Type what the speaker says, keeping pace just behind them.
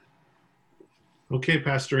Okay,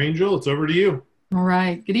 Pastor Angel, it's over to you. All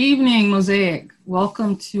right. Good evening, Mosaic.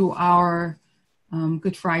 Welcome to our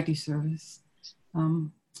Good Friday service.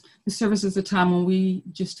 This service is a time when we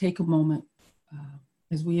just take a moment,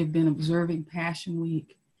 as we have been observing Passion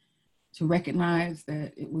Week, to recognize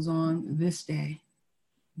that it was on this day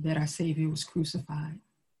that our Savior was crucified.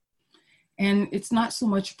 And it's not so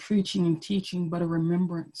much preaching and teaching, but a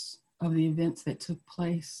remembrance of the events that took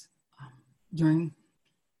place during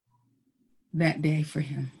that day for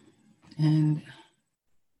him. And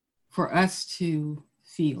for us to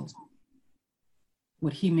feel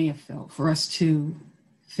what he may have felt, for us to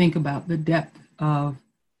think about the depth of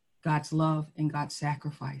God's love and God's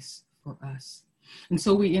sacrifice for us. And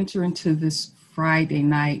so we enter into this Friday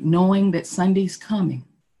night knowing that Sunday's coming,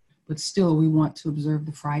 but still we want to observe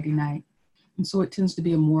the Friday night. And so it tends to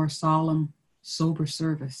be a more solemn, sober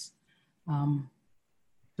service,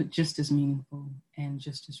 but just as meaningful and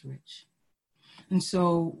just as rich. And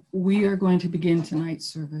so we are going to begin tonight's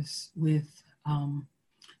service with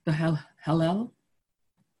the Hallel,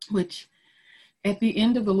 which at the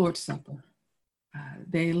end of the Lord's Supper,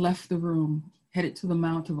 they left the room, headed to the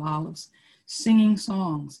Mount of Olives, singing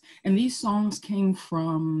songs. And these songs came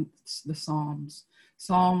from the Psalms.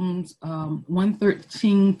 Psalms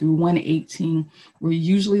 113 through 118 were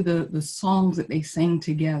usually the songs that they sang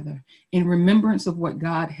together in remembrance of what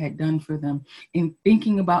God had done for them, in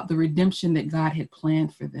thinking about the redemption that God had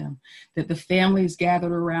planned for them, that the families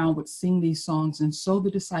gathered around would sing these songs, and so the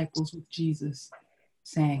disciples with Jesus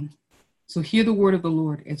sang. So hear the word of the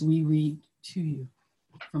Lord as we read to you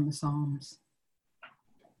from the Psalms.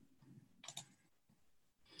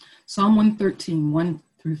 Psalm 113, 1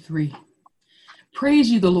 through 3.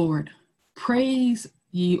 Praise ye the Lord. Praise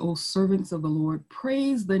ye, O servants of the Lord.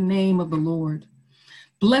 Praise the name of the Lord.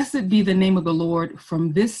 Blessed be the name of the Lord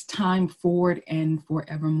from this time forward and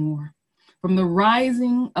forevermore. From the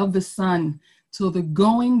rising of the sun till the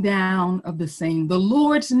going down of the same, the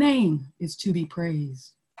Lord's name is to be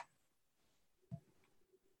praised.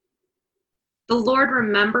 The Lord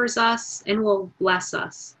remembers us and will bless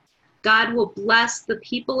us. God will bless the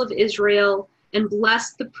people of Israel and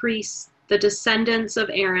bless the priests, the descendants of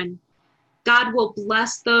Aaron. God will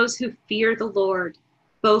bless those who fear the Lord,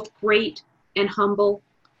 both great and humble.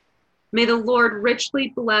 May the Lord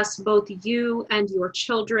richly bless both you and your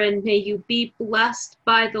children. May you be blessed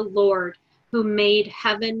by the Lord who made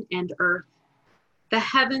heaven and earth. The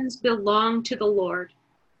heavens belong to the Lord,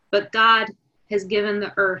 but God has given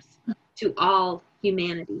the earth to all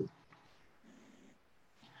humanity.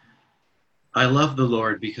 I love the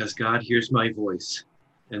Lord because God hears my voice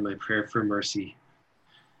and my prayer for mercy.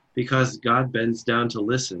 Because God bends down to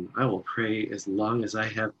listen, I will pray as long as I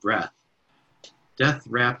have breath. Death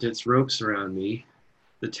wrapped its ropes around me.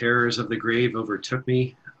 The terrors of the grave overtook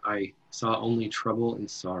me. I saw only trouble and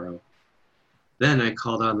sorrow. Then I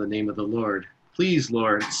called on the name of the Lord. Please,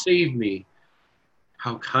 Lord, save me.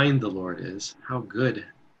 How kind the Lord is. How good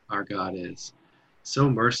our God is. So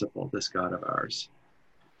merciful, this God of ours.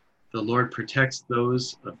 The Lord protects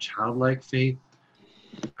those of childlike faith.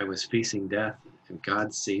 I was facing death, and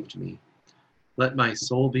God saved me. Let my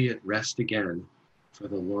soul be at rest again, for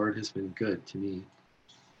the Lord has been good to me.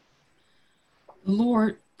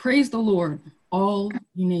 Lord, praise the Lord, all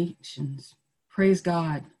you nations. Praise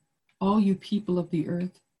God, all you people of the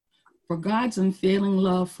earth. For God's unfailing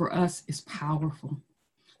love for us is powerful.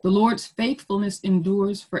 The Lord's faithfulness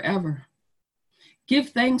endures forever. Give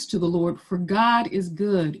thanks to the Lord, for God is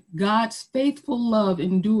good. God's faithful love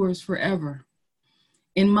endures forever.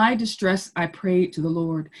 In my distress, I prayed to the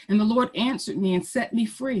Lord, and the Lord answered me and set me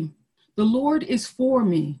free. The Lord is for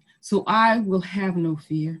me, so I will have no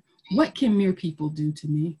fear. What can mere people do to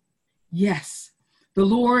me? Yes, the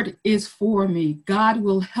Lord is for me. God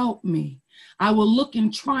will help me. I will look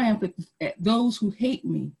in triumph at those who hate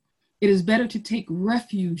me. It is better to take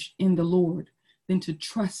refuge in the Lord than to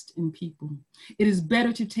trust in people. It is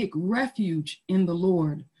better to take refuge in the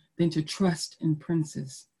Lord than to trust in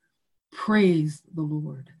princes. Praise the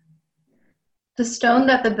Lord. The stone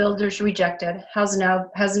that the builders rejected has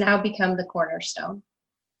now become the cornerstone.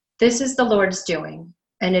 This is the Lord's doing,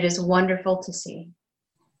 and it is wonderful to see.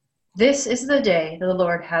 This is the day the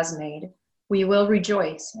Lord has made. We will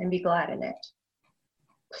rejoice and be glad in it.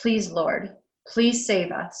 Please, Lord, please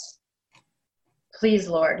save us. Please,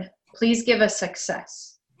 Lord, please give us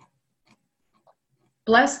success.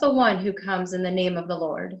 Bless the one who comes in the name of the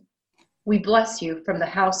Lord. We bless you from the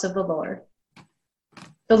house of the Lord.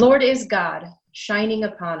 The Lord is God, shining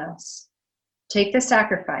upon us. Take the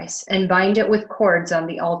sacrifice and bind it with cords on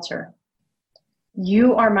the altar.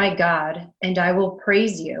 You are my God, and I will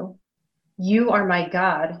praise you. You are my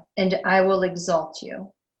God, and I will exalt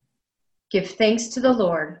you. Give thanks to the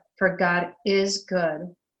Lord, for God is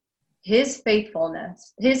good. His faithful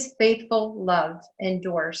love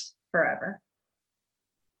endures forever.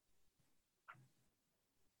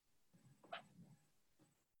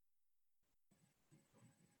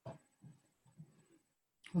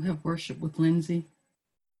 We'll have worship with Lyndsey.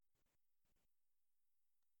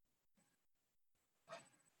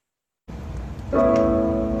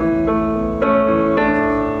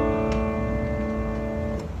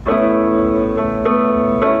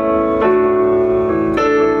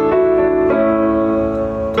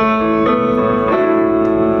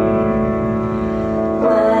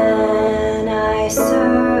 When I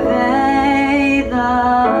survey the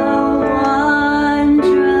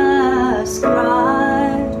wondrous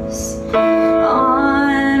cross on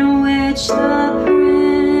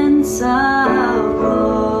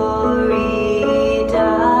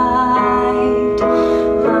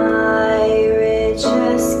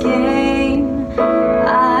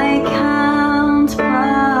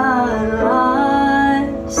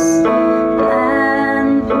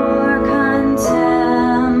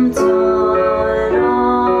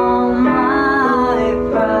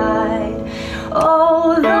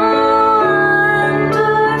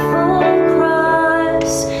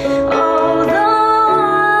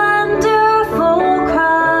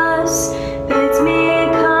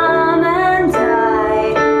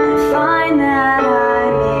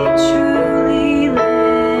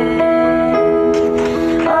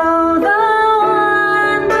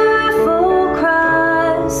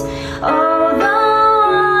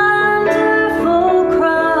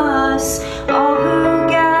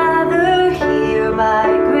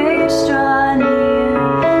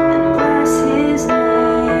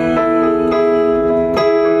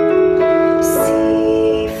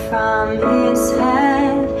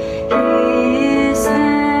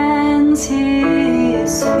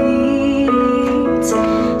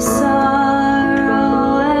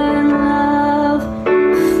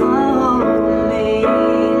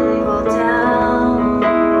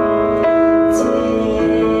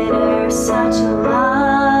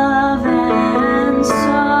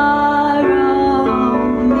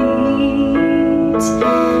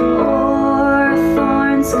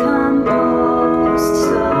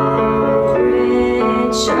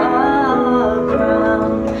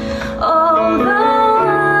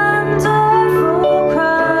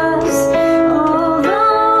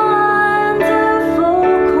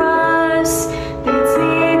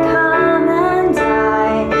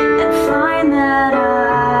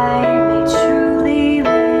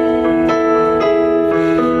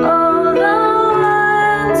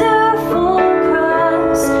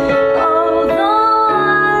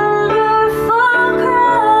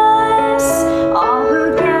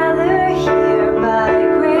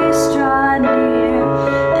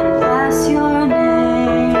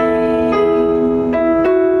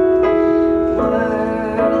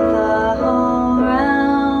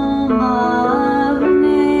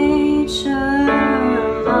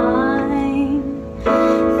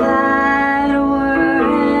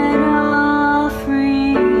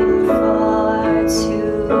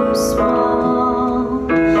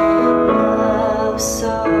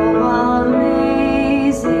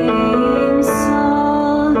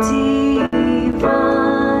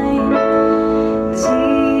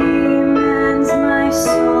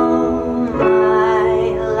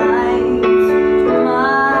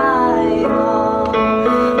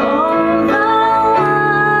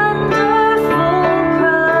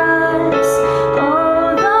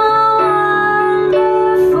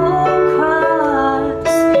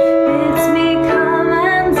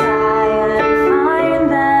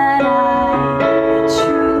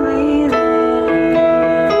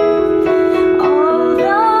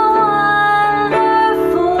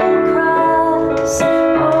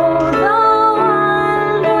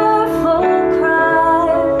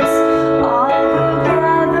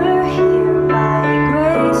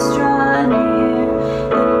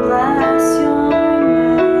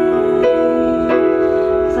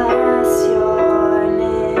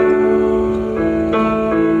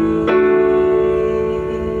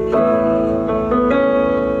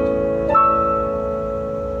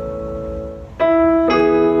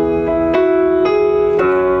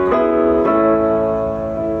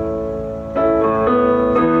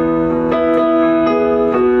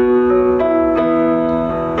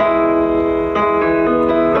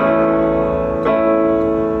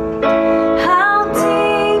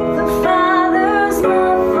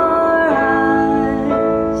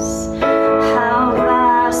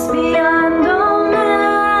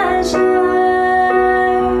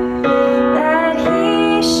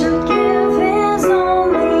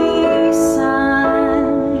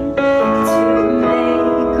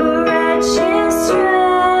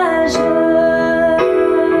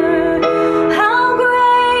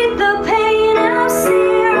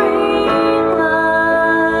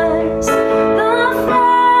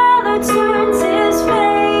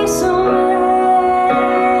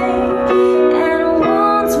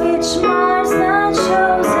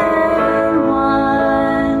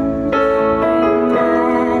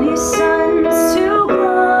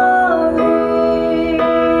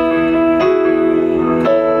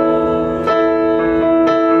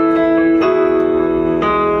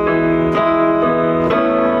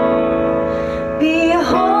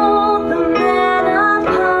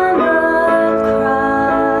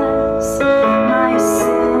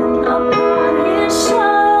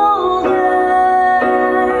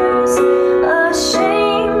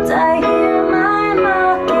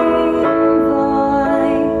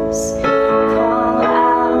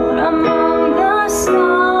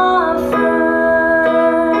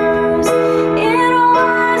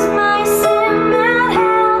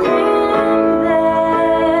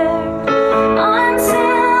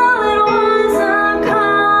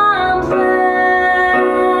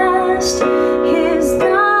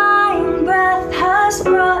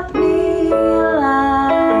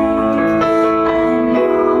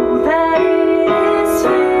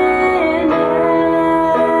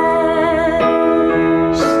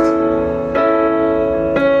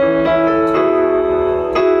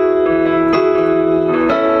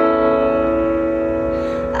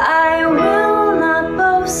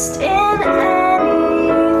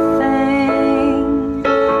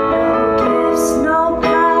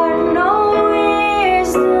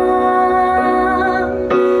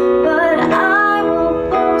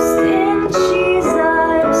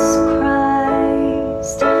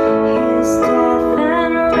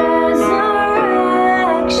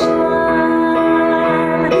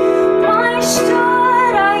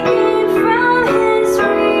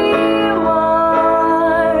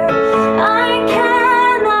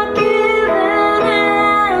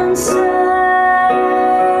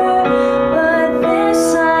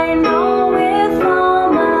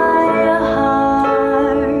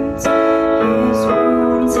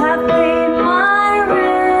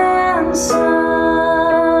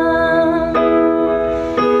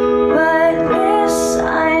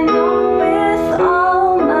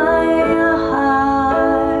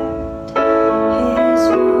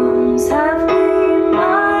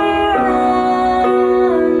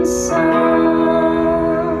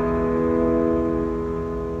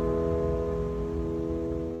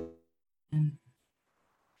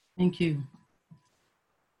Thank you.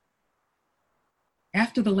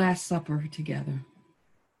 After the Last Supper together,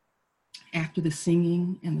 after the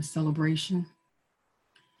singing and the celebration,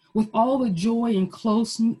 with all the joy and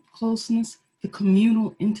closeness, the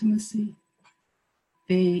communal intimacy,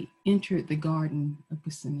 they entered the Garden of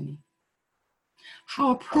Gethsemane.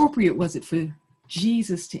 How appropriate was it for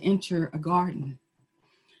Jesus to enter a garden?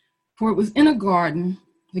 For it was in a garden,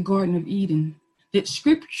 the Garden of Eden, that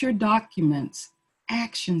Scripture documents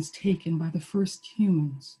actions taken by the first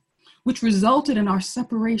humans, which resulted in our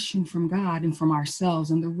separation from God and from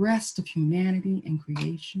ourselves and the rest of humanity and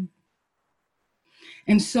creation.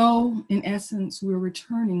 And so, in essence, we're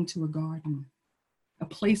returning to a garden, a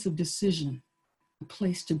place of decision, a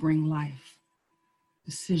place to bring life.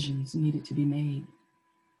 Decisions needed to be made.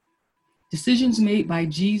 Decisions made by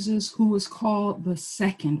Jesus, who was called the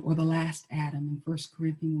second or the last Adam in 1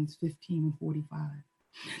 Corinthians 15:45.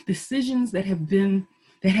 Decisions that have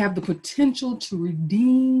the potential to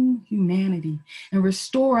redeem humanity and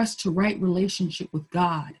restore us to right relationship with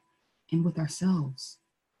God and with ourselves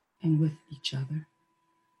and with each other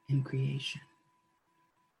and creation.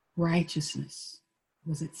 Righteousness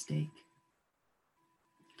was at stake.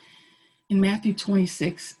 In Matthew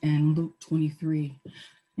 26 and Luke 23,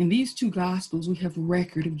 in these two Gospels, we have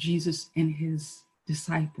record of Jesus and his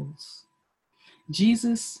disciples.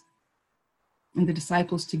 Jesus and the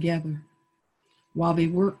disciples together, while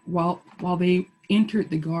they entered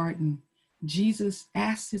the garden, Jesus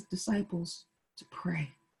asked his disciples to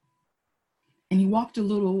pray. And he walked a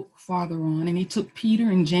little farther on, and he took Peter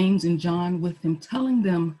and James and John with him, telling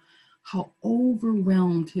them how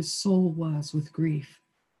overwhelmed his soul was with grief.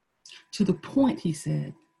 To the point, he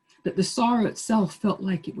said, that the sorrow itself felt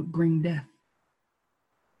like it would bring death.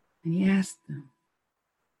 And he asked them,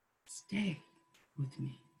 stay with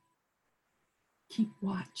me. Keep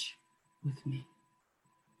watch with me.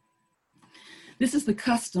 This is the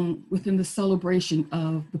custom within the celebration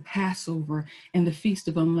of the Passover and the Feast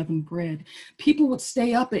of Unleavened Bread. People would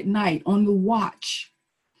stay up at night on the watch.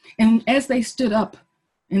 And as they stood up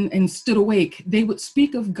and stood awake, they would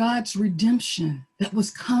speak of God's redemption that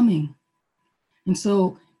was coming. And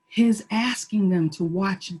so his asking them to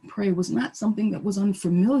watch and pray was not something that was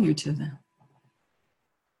unfamiliar to them.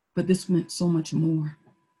 But this meant so much more.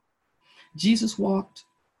 Jesus walked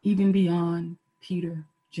even beyond Peter,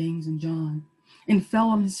 James, and John and fell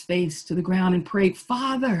on his face to the ground and prayed,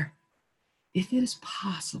 Father, if it is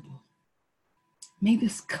possible, may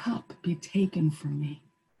this cup be taken from me,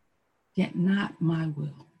 yet not my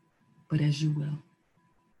will, but as you will.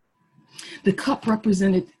 The cup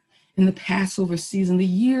represented in the Passover season the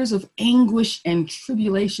years of anguish and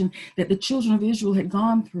tribulation that the children of Israel had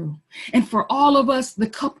gone through. And for all of us, the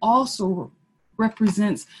cup also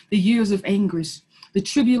represents the years of anguish, the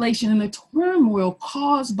tribulation and the turmoil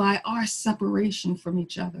caused by our separation from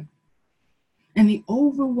each other. And the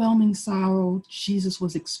overwhelming sorrow Jesus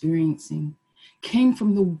was experiencing came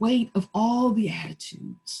from the weight of all the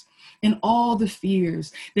attitudes and all the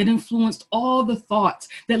fears that influenced all the thoughts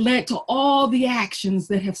that led to all the actions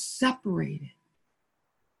that have separated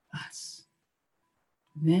us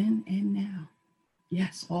then and now.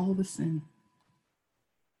 Yes, all the sin.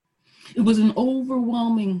 It was an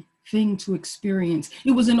overwhelming thing to experience.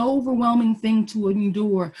 It was an overwhelming thing to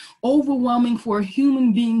endure, overwhelming for a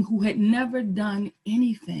human being who had never done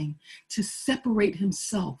anything to separate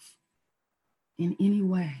himself in any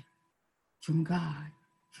way from God,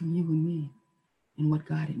 from you and me, and what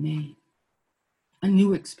God had made. A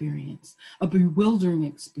new experience, a bewildering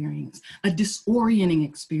experience, a disorienting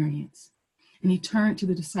experience. And he turned to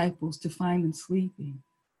the disciples to find them sleeping.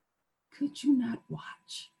 Could you not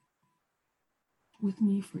watch with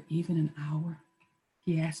me for even an hour?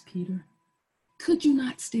 He asked Peter. Could you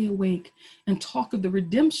not stay awake and talk of the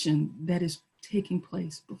redemption that is taking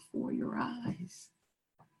place before your eyes?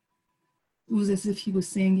 It was as if he was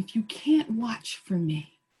saying, if you can't watch for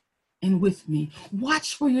me and with me,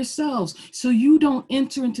 watch for yourselves so you don't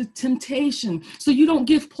enter into temptation, so you don't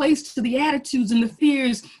give place to the attitudes and the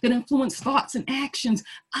fears that influence thoughts and actions.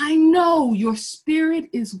 I know your spirit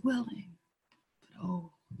is willing, but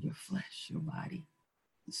oh, your flesh, your body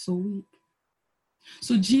is so weak.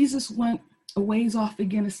 So Jesus went a ways off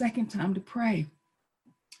again a second time to pray.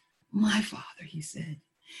 My Father, he said,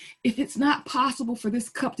 if it's not possible for this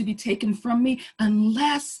cup to be taken from me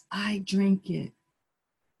unless I drink it,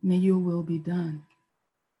 may your will be done.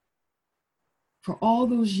 For all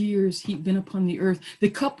those years he'd been upon the earth, the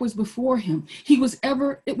cup was before him. It was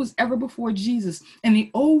ever before Jesus. And the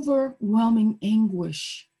overwhelming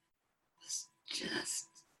anguish was just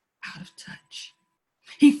out of touch.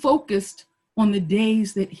 He focused on the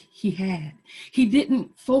days that he had. He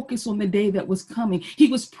didn't focus on the day that was coming. He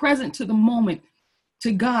was present to the moment,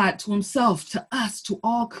 to God, to himself, to us, to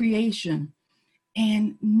all creation.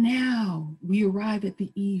 And now we arrive at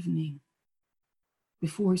the evening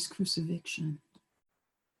before his crucifixion,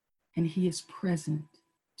 and he is present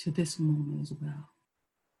to this moment as well.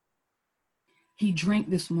 He drank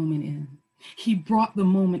this moment in. He brought the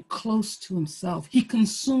moment close to himself. He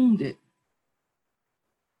consumed it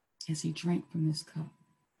as he drank from this cup.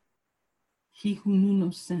 He who knew no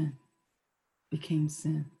sin became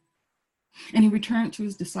sin. And he returned to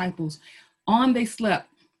his disciples. On they slept,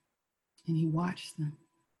 and he watched them,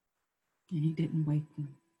 and he didn't wake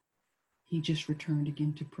them. He just returned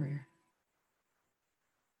again to prayer.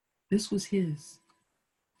 This was his.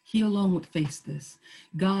 He alone would face this.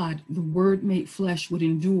 God, the Word made flesh, would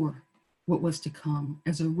endure what was to come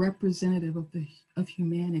as a representative of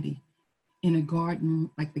humanity in a garden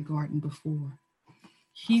like the garden before.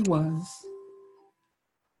 He was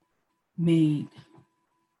made.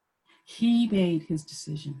 He made his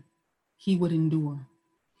decision. He would endure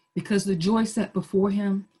because the joy set before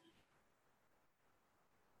him,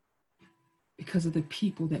 because of the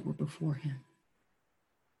people that were before him.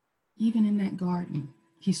 Even in that garden,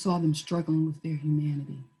 he saw them struggling with their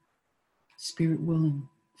humanity, spirit willing,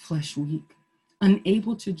 flesh weak,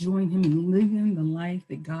 unable to join him in living the life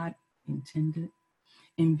that God intended.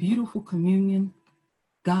 In beautiful communion,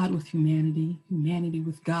 God with humanity, humanity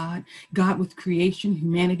with God, God with creation,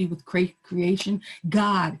 humanity with creation,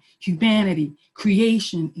 God, humanity,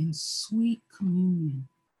 creation in sweet communion.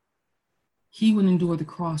 He would endure the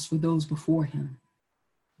cross for those before him.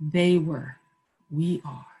 They were, we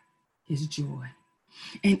are, his joy.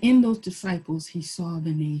 And in those disciples, he saw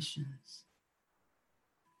the nations.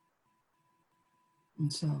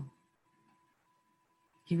 And so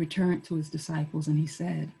he returned to his disciples and he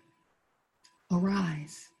said,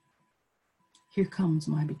 arise, here comes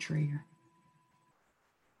my betrayer.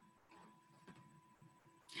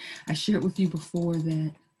 I shared with you before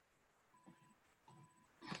that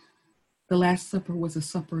the Last Supper was a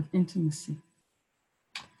supper of intimacy.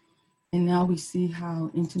 And now we see how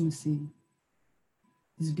intimacy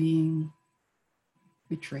is being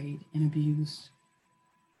betrayed and abused.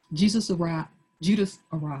 Judas arrived.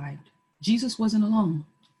 Jesus wasn't alone.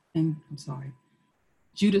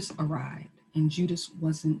 Judas arrived, and Judas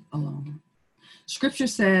wasn't alone. Scripture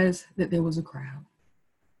says that there was a crowd.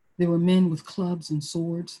 There were men with clubs and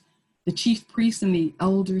swords. The chief priests and the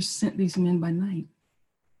elders sent these men by night.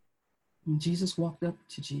 And Judas walked up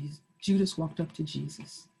to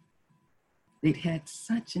Jesus. They'd had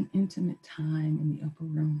such an intimate time in the upper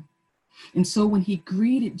room. And so when he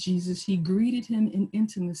greeted Jesus, he greeted him in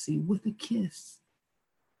intimacy with a kiss.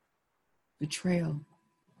 Betrayal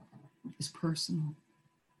is personal.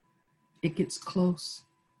 It gets close.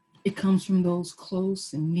 It comes from those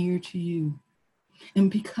close and near to you.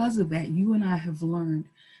 And because of that, you and I have learned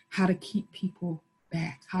how to keep people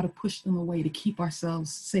back, how to push them away, to keep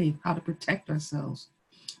ourselves safe, how to protect ourselves.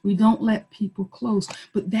 We don't let people close,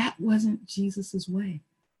 but that wasn't Jesus's way.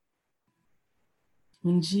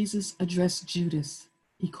 When Jesus addressed Judas,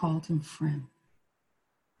 he called him friend.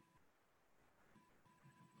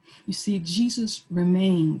 You see, Jesus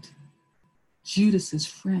remained Judas's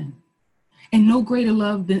friend. And no greater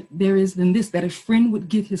love there is than this, that a friend would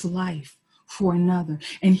give his life for another.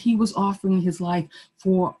 And he was offering his life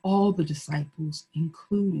for all the disciples,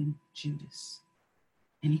 including Judas.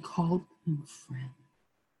 And he called him a friend.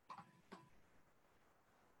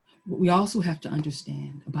 What we also have to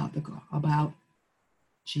understand about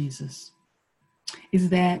Jesus is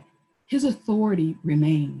that his authority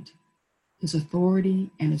remained. His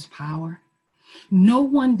authority and his power. No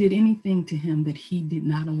one did anything to him that he did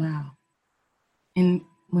not allow. And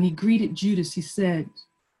when he greeted Judas, he said,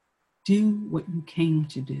 do what you came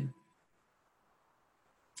to do.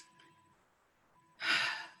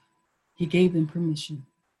 He gave them permission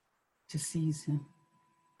to seize him.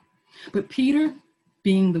 But Peter,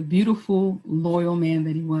 being the beautiful, loyal man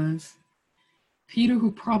that he was, Peter,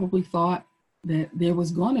 who probably thought that there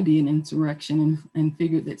was going to be an insurrection and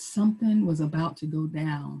figured that something was about to go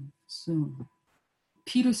down soon.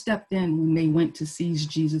 Peter stepped in when they went to seize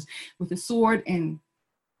Jesus with a sword and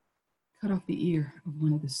cut off the ear of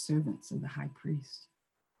one of the servants of the high priest.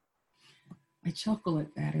 I chuckle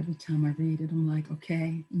at that every time I read it. I'm like,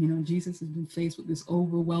 okay, Jesus has been faced with this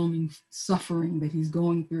overwhelming suffering that he's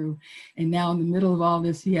going through. And now in the middle of all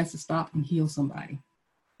this, he has to stop and heal somebody.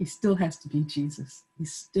 He still has to be Jesus.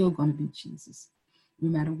 He's still going to be Jesus, no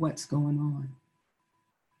matter what's going on.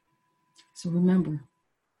 So remember,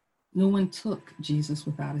 no one took Jesus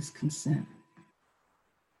without his consent.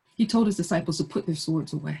 He told his disciples to put their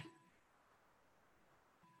swords away.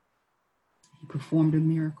 He performed a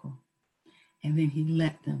miracle, and then he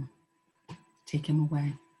let them take him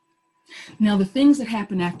away. Now, the things that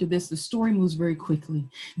happened after this, the story moves very quickly.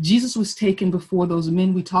 Jesus was taken before those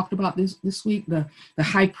men we talked about this week, the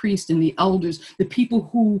high priest and the elders, the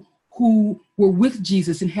people who were with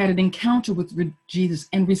Jesus and had an encounter with Jesus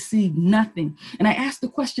and received nothing. And I asked the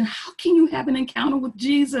question, how can you have an encounter with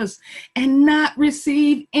Jesus and not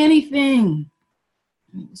receive anything?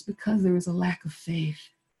 And it was because there was a lack of faith.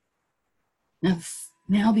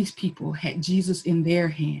 Now these people had Jesus in their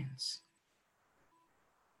hands.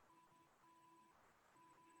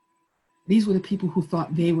 These were the people who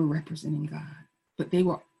thought they were representing God, but they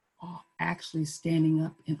were all actually standing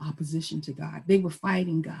up in opposition to God. They were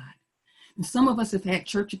fighting God. And some of us have had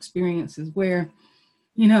church experiences where,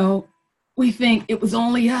 we think it was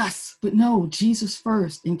only us, but no, Jesus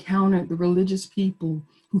first encountered the religious people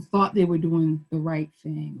who thought they were doing the right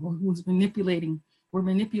thing, or who were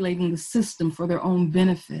manipulating the system for their own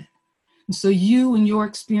benefit. And so you and your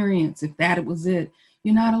experience, if that was it,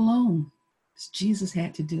 you're not alone. Jesus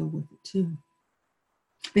had to deal with it too.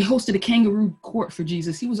 They hosted a kangaroo court for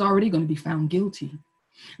Jesus. He was already going to be found guilty.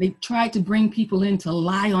 They tried to bring people in to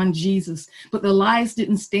lie on Jesus, but the lies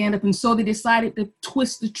didn't stand up. And so they decided to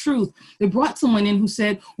twist the truth. They brought someone in who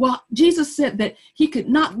said, well, Jesus said that he could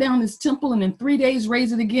knock down his temple and in 3 days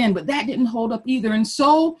raise it again, but that didn't hold up either. And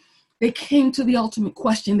so they came to the ultimate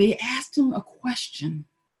question. They asked him a question.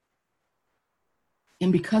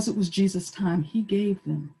 And because it was Jesus' time, he gave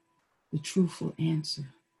them the truthful answer.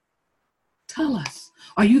 Tell us,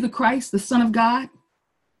 are you the Christ, the Son of God?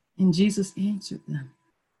 And Jesus answered them,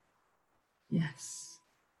 yes.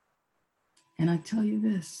 And I tell you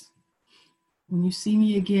this, when you see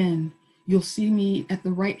me again, you'll see me at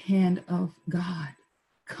the right hand of God,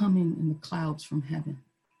 coming in the clouds from heaven.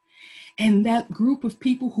 And that group of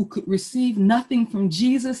people who could receive nothing from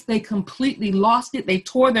Jesus, they completely lost it. They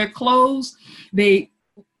tore their clothes.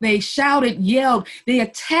 They shouted, yelled, they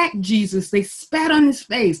attacked Jesus. They spat on his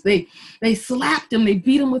face. They slapped him. They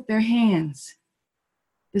beat him with their hands.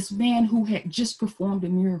 This man who had just performed a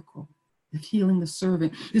miracle of healing the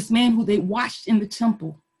servant. This man who they watched in the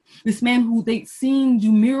temple. This man who they'd seen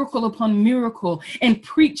do miracle upon miracle and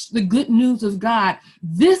preach the good news of God.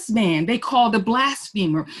 This man they called a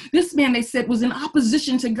blasphemer. This man they said was in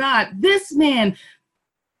opposition to God. This man,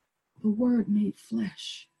 the word made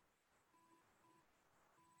flesh.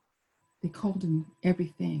 They called him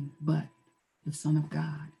everything but the Son of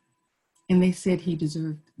God. And they said he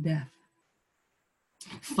deserved death.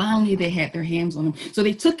 Finally, they had their hands on him. So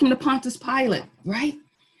they took him to Pontius Pilate, right?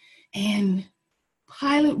 And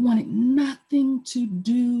Pilate wanted nothing to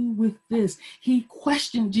do with this. He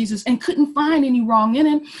questioned Jesus and couldn't find any wrong in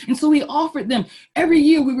him. And so he offered them, every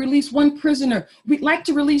year we release one prisoner. We'd like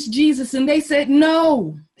to release Jesus. And they said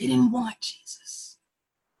no, they didn't want Jesus.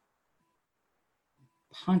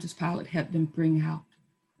 Pontius Pilate had them bring out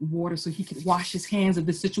water so he could wash his hands of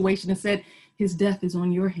the situation and said, his death is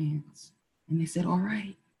on your hands. And they said, all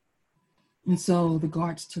right. And so the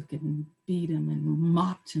guards took it and beat him and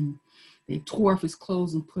mocked him. They tore off his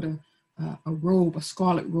clothes and put a robe, a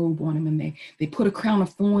scarlet robe on him. And they put a crown of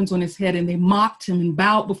thorns on his head and they mocked him and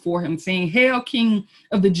bowed before him saying, Hail, King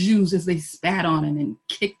of the Jews, as they spat on him and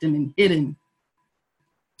kicked him and hit him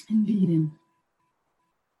and beat him.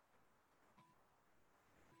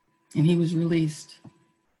 And he was released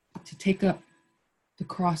to take up the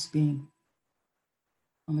crossbeam.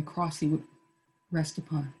 On the cross he would rest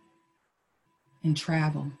upon and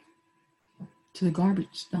travel to the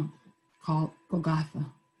garbage dump called Golgotha,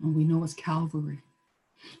 and we know it's Calvary.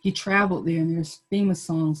 He traveled there, and there's famous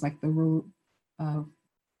songs like The Road of,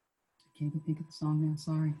 I can't even think of the song now,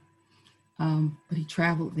 sorry. But he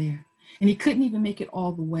traveled there, and he couldn't even make it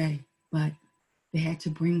all the way, but they had to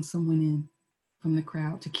bring someone in from the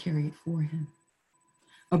crowd to carry it for him.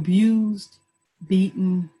 Abused,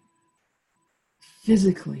 beaten,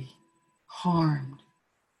 physically harmed,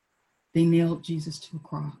 they nailed Jesus to a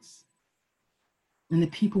cross. And the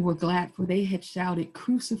people were glad, for they had shouted,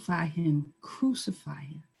 crucify him, crucify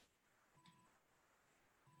him.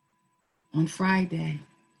 On Friday,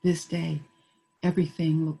 this day,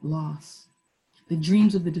 everything looked lost. The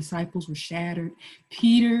dreams of the disciples were shattered.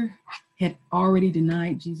 Peter had already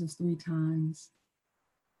denied Jesus 3 times.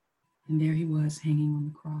 And there he was hanging on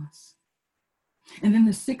the cross. And then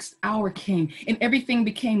the 6th hour came and everything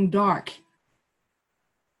became dark.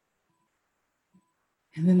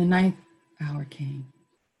 And then the 9th hour came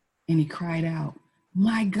and he cried out,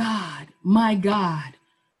 my God,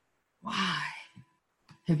 why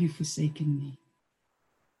have you forsaken me?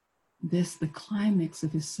 this, the climax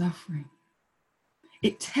of his suffering.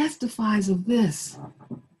 It testifies of this,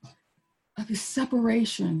 of his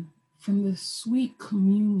separation from the sweet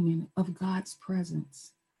communion of God's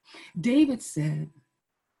presence. David said,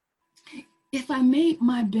 if I made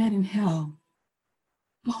my bed in hell,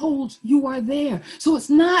 behold, you are there. So it's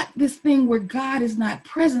not this thing where God is not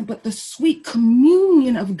present, but the sweet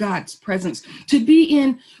communion of God's presence, to be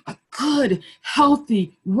in a good,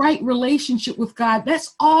 healthy, right relationship with God.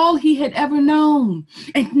 That's all he had ever known.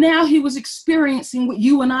 And now he was experiencing what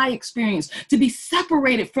you and I experienced, to be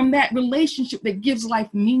separated from that relationship that gives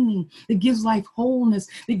life meaning, that gives life wholeness,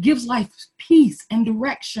 that gives life peace and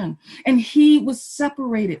direction. And he was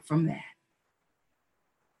separated from that,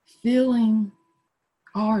 feeling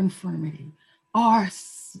our infirmity, our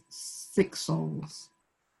sick souls,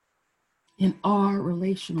 in our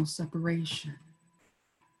relational separation.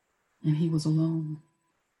 And he was alone.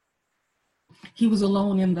 He was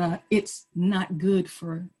alone in the it's not good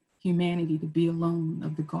for humanity to be alone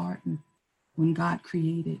of the garden when God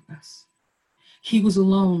created us. He was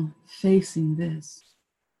alone facing this,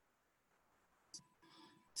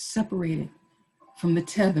 separated from the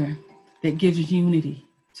tether that gives unity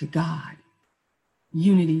to God,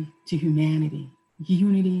 unity to humanity,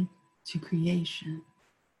 unity to creation.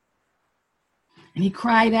 And he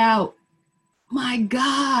cried out, my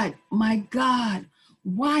God,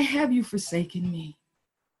 why have you forsaken me?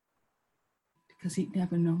 Because he'd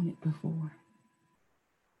never known it before.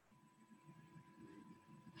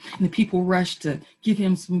 And the people rushed to give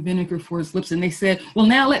him some vinegar for his lips, and they said, well,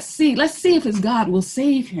 now let's see if his God will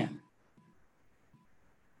save him.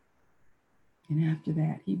 And after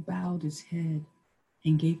that, he bowed his head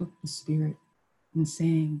and gave up the spirit and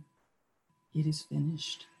saying, it is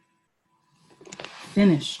finished.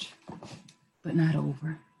 Finished, but not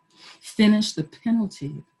over. Finished the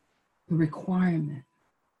penalty, the requirement,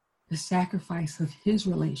 the sacrifice of his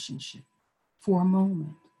relationship for a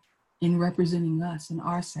moment in representing us in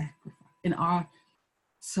our sacrifice, in our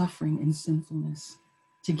suffering and sinfulness,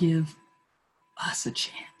 to give us a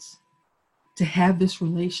chance to have this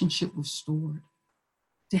relationship restored,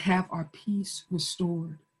 to have our peace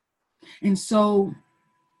restored. And so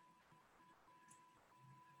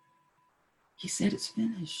he said, it's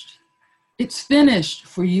finished. It's finished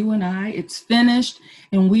for you and I. It's finished,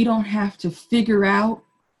 and we don't have to figure out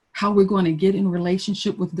how we're going to get in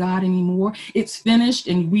relationship with God anymore. It's finished,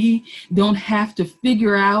 and we don't have to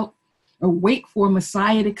figure out or wait for a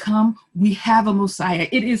Messiah to come. We have a Messiah.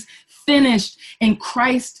 It is finished, and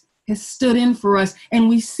Christ has stood in for us, and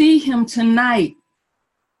we see him tonight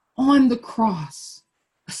on the cross,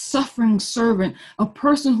 a suffering servant, a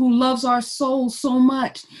person who loves our souls so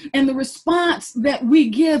much. And the response that we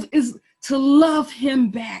give is to love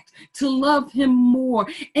him back, to love him more,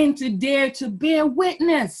 and to dare to bear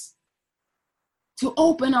witness, to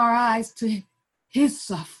open our eyes to his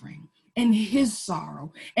suffering and his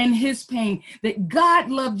sorrow and his pain, that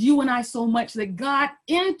God loved you and I so much that God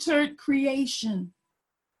entered creation.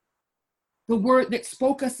 The word that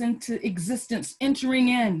spoke us into existence, entering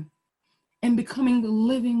in and becoming the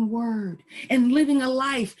living word and living a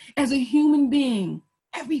life as a human being,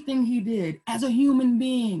 everything he did as a human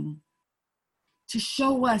being, to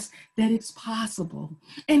show us that it's possible,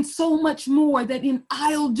 and so much more, that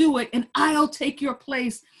I'll do it, and I'll take your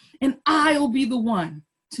place, and I'll be the one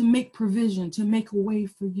to make provision, to make a way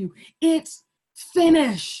for you. It's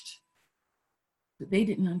finished. But they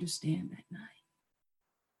didn't understand that night.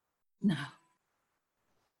 No.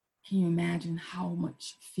 Can you imagine how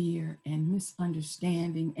much fear and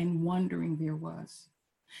misunderstanding and wondering there was,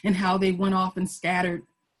 and how they went off and scattered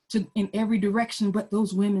in every direction, but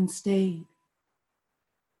those women stayed.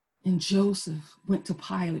 And Joseph went to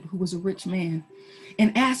Pilate, who was a rich man,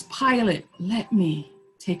 and asked Pilate, let me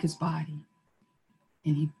take his body.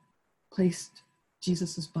 And he placed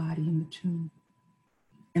Jesus's body in the tomb.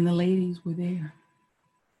 And the ladies were there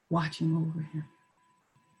watching over him.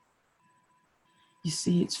 You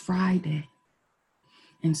see, it's Friday.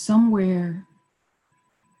 And somewhere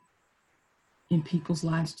in people's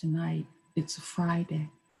lives tonight, it's a Friday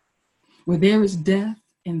where there is death,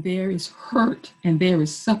 and there is hurt, and there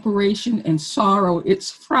is separation and sorrow.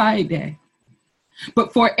 It's Friday.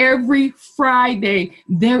 But for every Friday,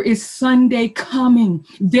 there is Sunday coming.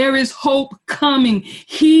 There is hope coming.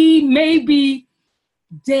 He may be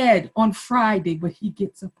dead on Friday, but he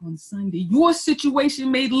gets up on Sunday. Your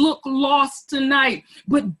situation may look lost tonight,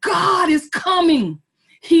 but God is coming.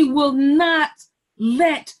 He will not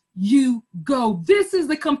let you go. This is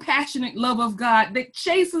the compassionate love of God that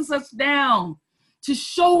chases us down to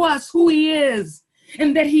show us who he is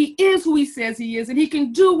and that he is who he says he is, and he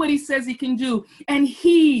can do what he says he can do, and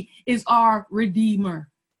he is our Redeemer.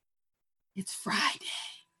 It's Friday.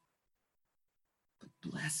 But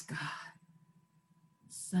bless God.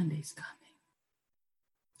 Sunday's coming.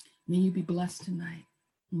 May you be blessed tonight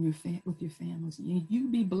with your families. May you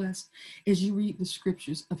be blessed as you read the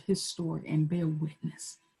scriptures of his story and bear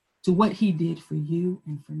witness to what he did for you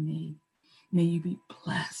and for me. May you be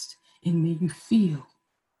blessed, and may you feel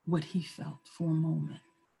what he felt for a moment,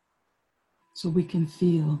 so we can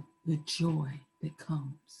feel the joy that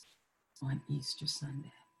comes on Easter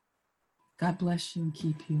Sunday. God bless you and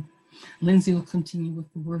keep you. Lyndsey will continue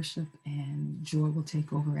with the worship, and Joy will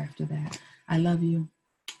take over after that. I love you.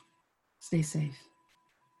 Stay safe.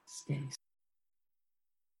 Stay safe.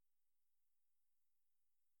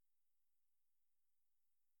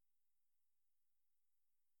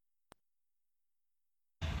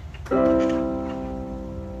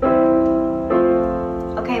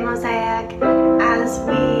 Okay, Mosaic, as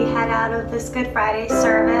we head out of this Good Friday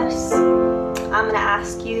service, I'm going to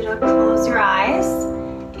ask you to close your eyes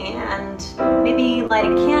and maybe light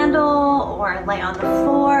a candle or lay on the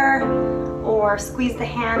floor or squeeze the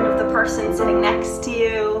hand of the person sitting next to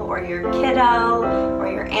you or your kiddo or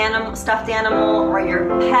your stuffed animal or your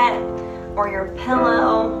pet or your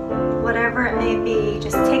pillow, whatever it may be.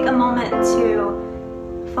 Just take a moment to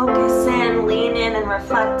focus in, lean in, and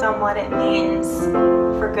reflect on what it means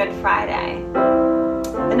for Good Friday.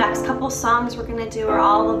 The next couple songs we're going to do are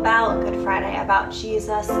all about Good Friday, about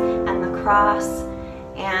Jesus and the cross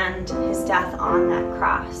and his death on that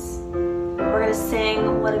cross. We're going to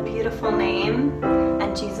sing What a Beautiful Name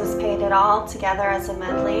and Jesus Paid It All together as a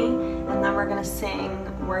medley, and then we're going to sing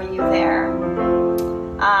Were You There?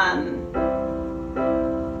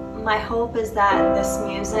 My hope is that this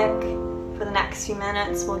music for the next few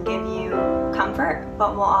minutes will give you comfort,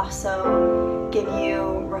 but will also give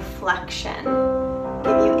you reflection,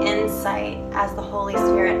 give you insight as the Holy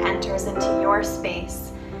Spirit enters into your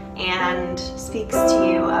space and speaks to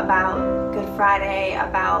you about Good Friday,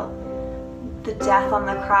 about the death on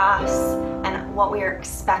the cross, and what we are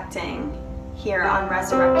expecting here on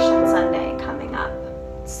Resurrection Sunday coming up.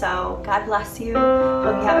 So God bless you.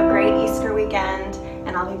 Hope you have a great Easter weekend,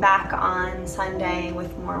 and I'll be back on Sunday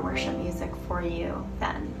with more worship music for you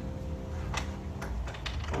then.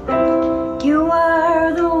 You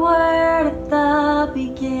were the Word at the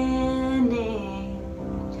beginning,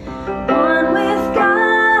 one with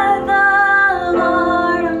God the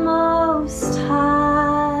Lord Most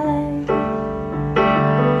High.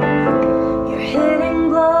 Your hidden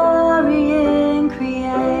glory in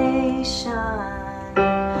creation,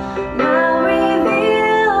 now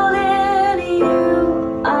revealed in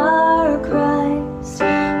you are Christ.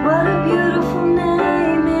 What a beautiful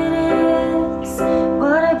name it is.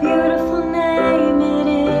 What a beautiful name it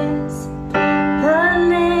is.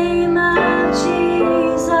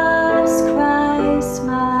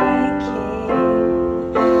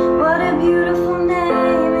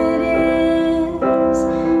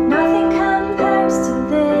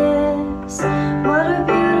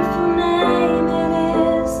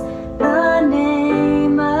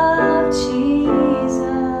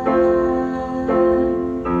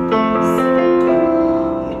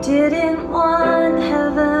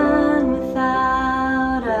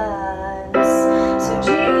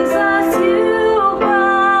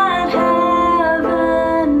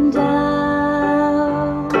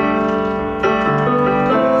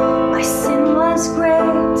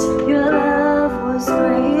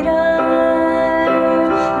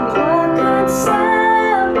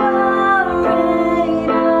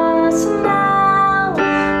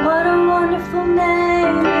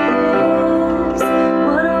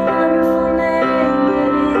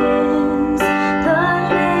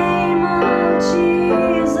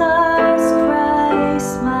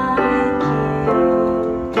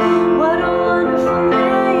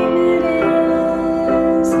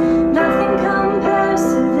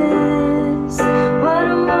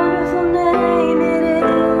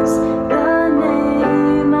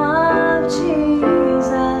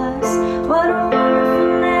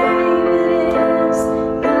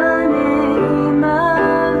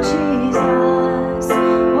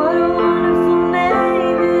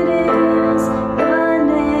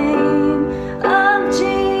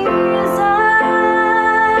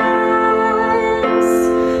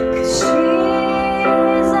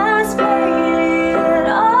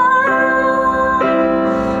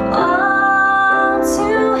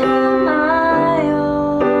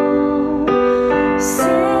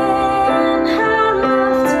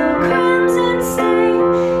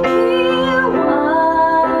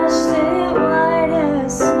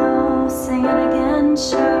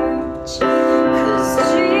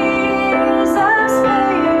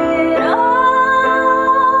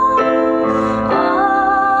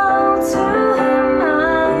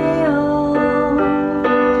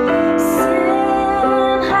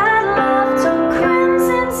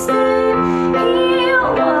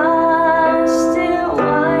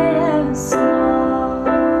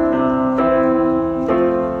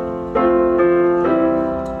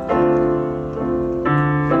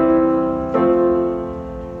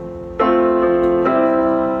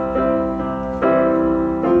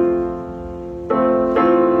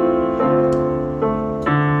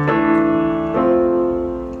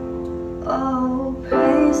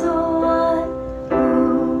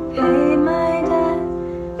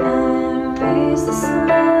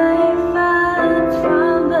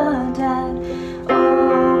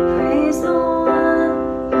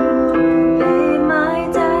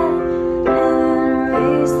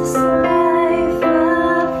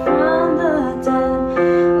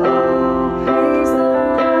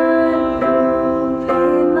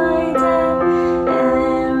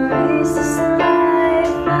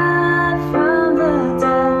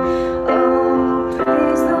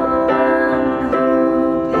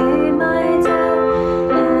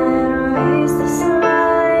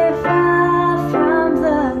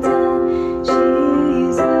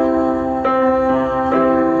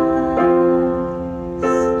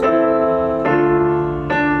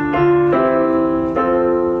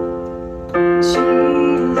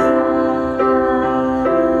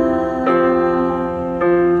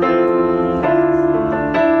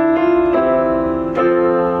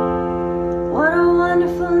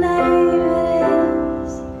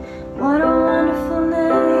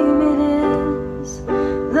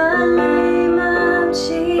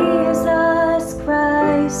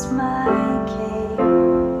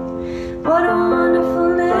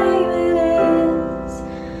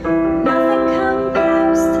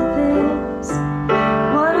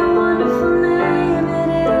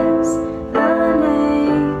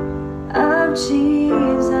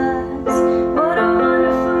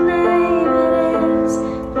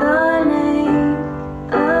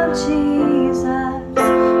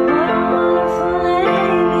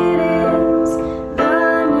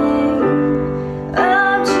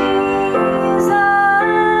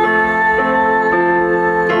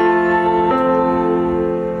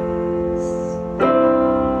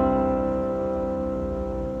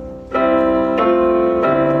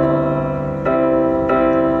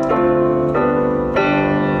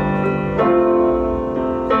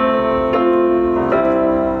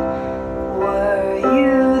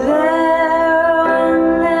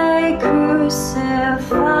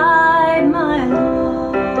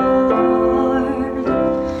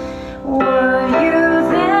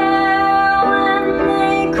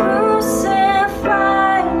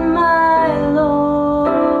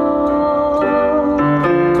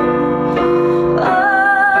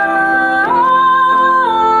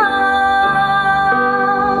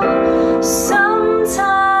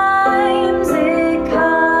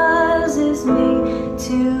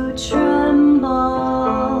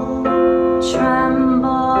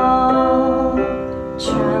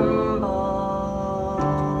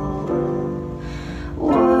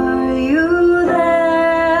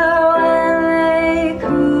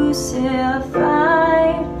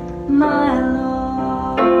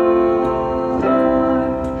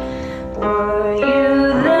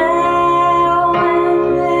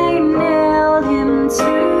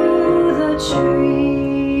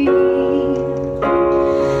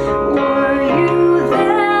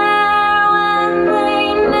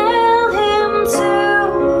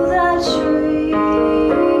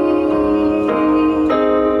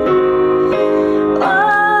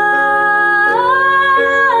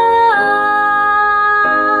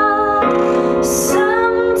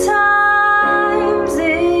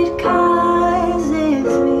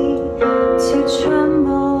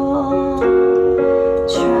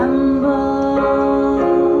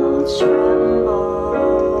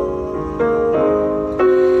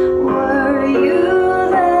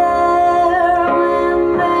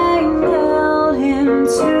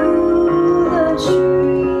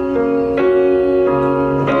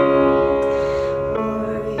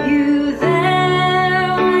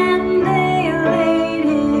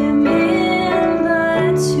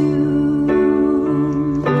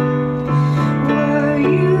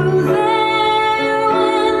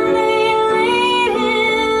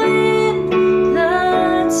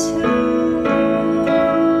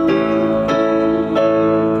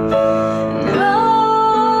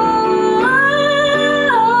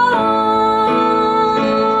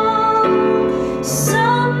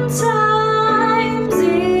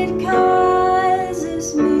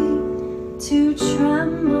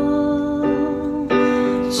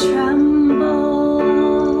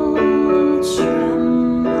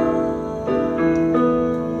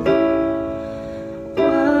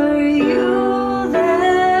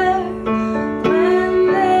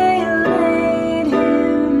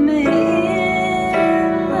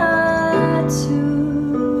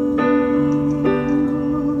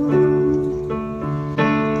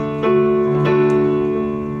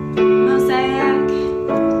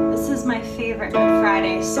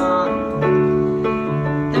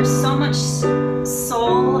 song. There's so much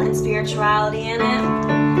soul and spirituality in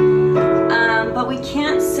it, but we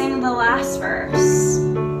can't sing the last verse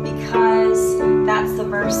because that's the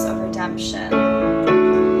verse of redemption.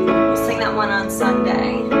 We'll sing that one on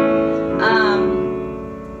Sunday.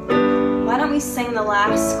 Why don't we sing the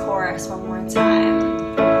last chorus one more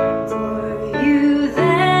time? Were you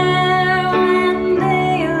there when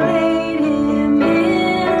they laid him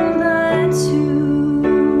in the tomb?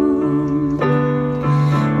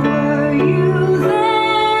 Were you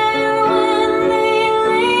there when they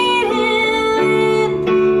laid him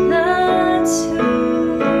in the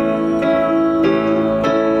tomb?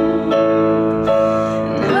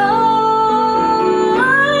 No.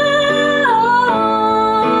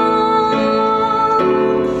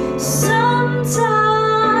 Sometimes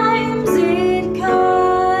it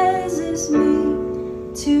causes me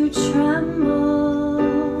to tremble,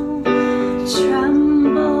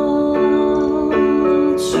 tremble,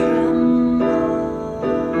 tremble.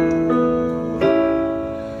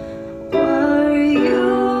 Were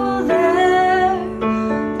you there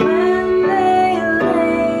when they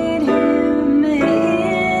laid him in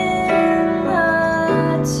the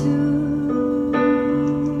tomb?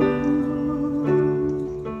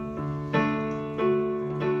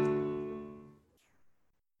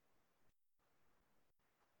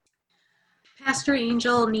 Pastor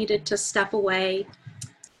Angel needed to step away.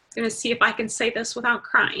 I'm going to see if I can say this without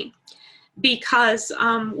crying, because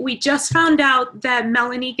we just found out that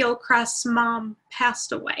Melanie Gilchrist's mom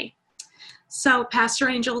passed away. So Pastor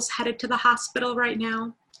Angel's headed to the hospital right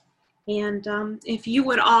now. And if you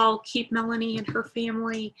would all keep Melanie and her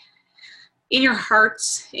family in your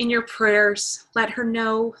hearts, in your prayers, let her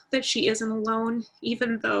know that she isn't alone,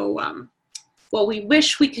 even though what we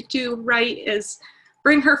wish we could do, right, is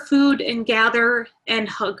bring her food and gather and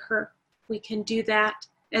hug her. We can do that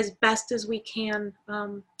as best as we can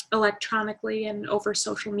electronically and over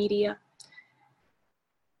social media.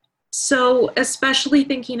 So especially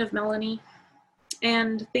thinking of Melanie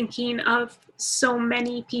and thinking of so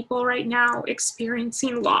many people right now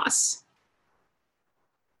experiencing loss.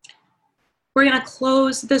 We're going to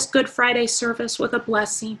close this Good Friday service with a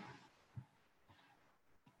blessing.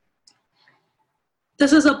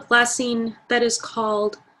 This is a blessing that is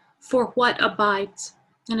called For What Abides,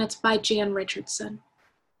 and it's by Jan Richardson.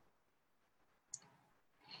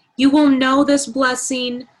 You will know this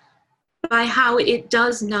blessing by how it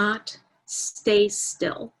does not stay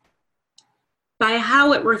still, by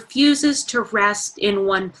how it refuses to rest in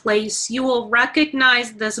one place. You will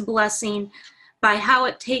recognize this blessing by how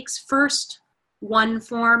it takes first one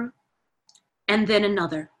form and then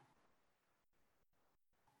another.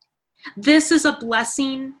 This is a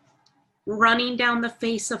blessing running down the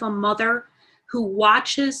face of a mother who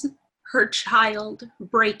watches her child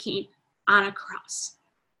breaking on a cross.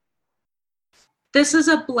 This is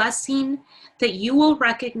a blessing that you will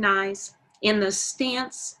recognize in the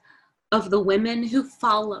stance of the women who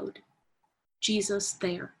followed Jesus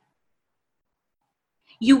there.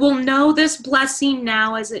 You will know this blessing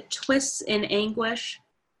now as it twists in anguish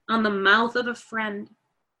on the mouth of a friend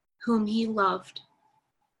whom he loved.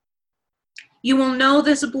 You will know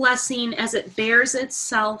this blessing as it bears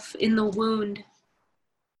itself in the wound,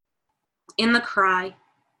 in the cry,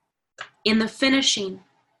 in the finishing,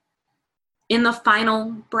 in the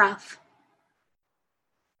final breath.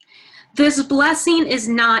 This blessing is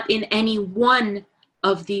not in any one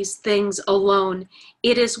of these things alone.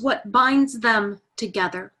 It is what binds them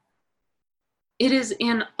together. It is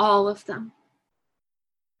in all of them.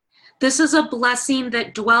 This is a blessing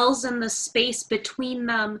that dwells in the space between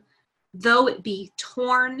them, though it be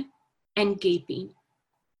torn and gaping.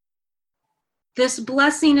 This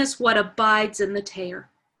blessing is what abides in the tear,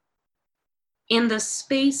 in the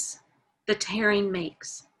space the tearing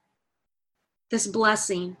makes. This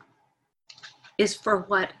blessing is for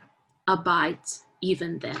what abides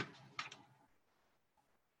even then.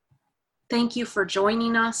 Thank you for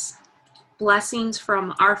joining us. Blessings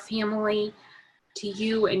from our family to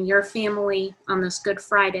you and your family on this Good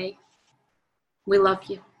Friday. We love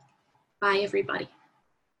you. Bye, everybody.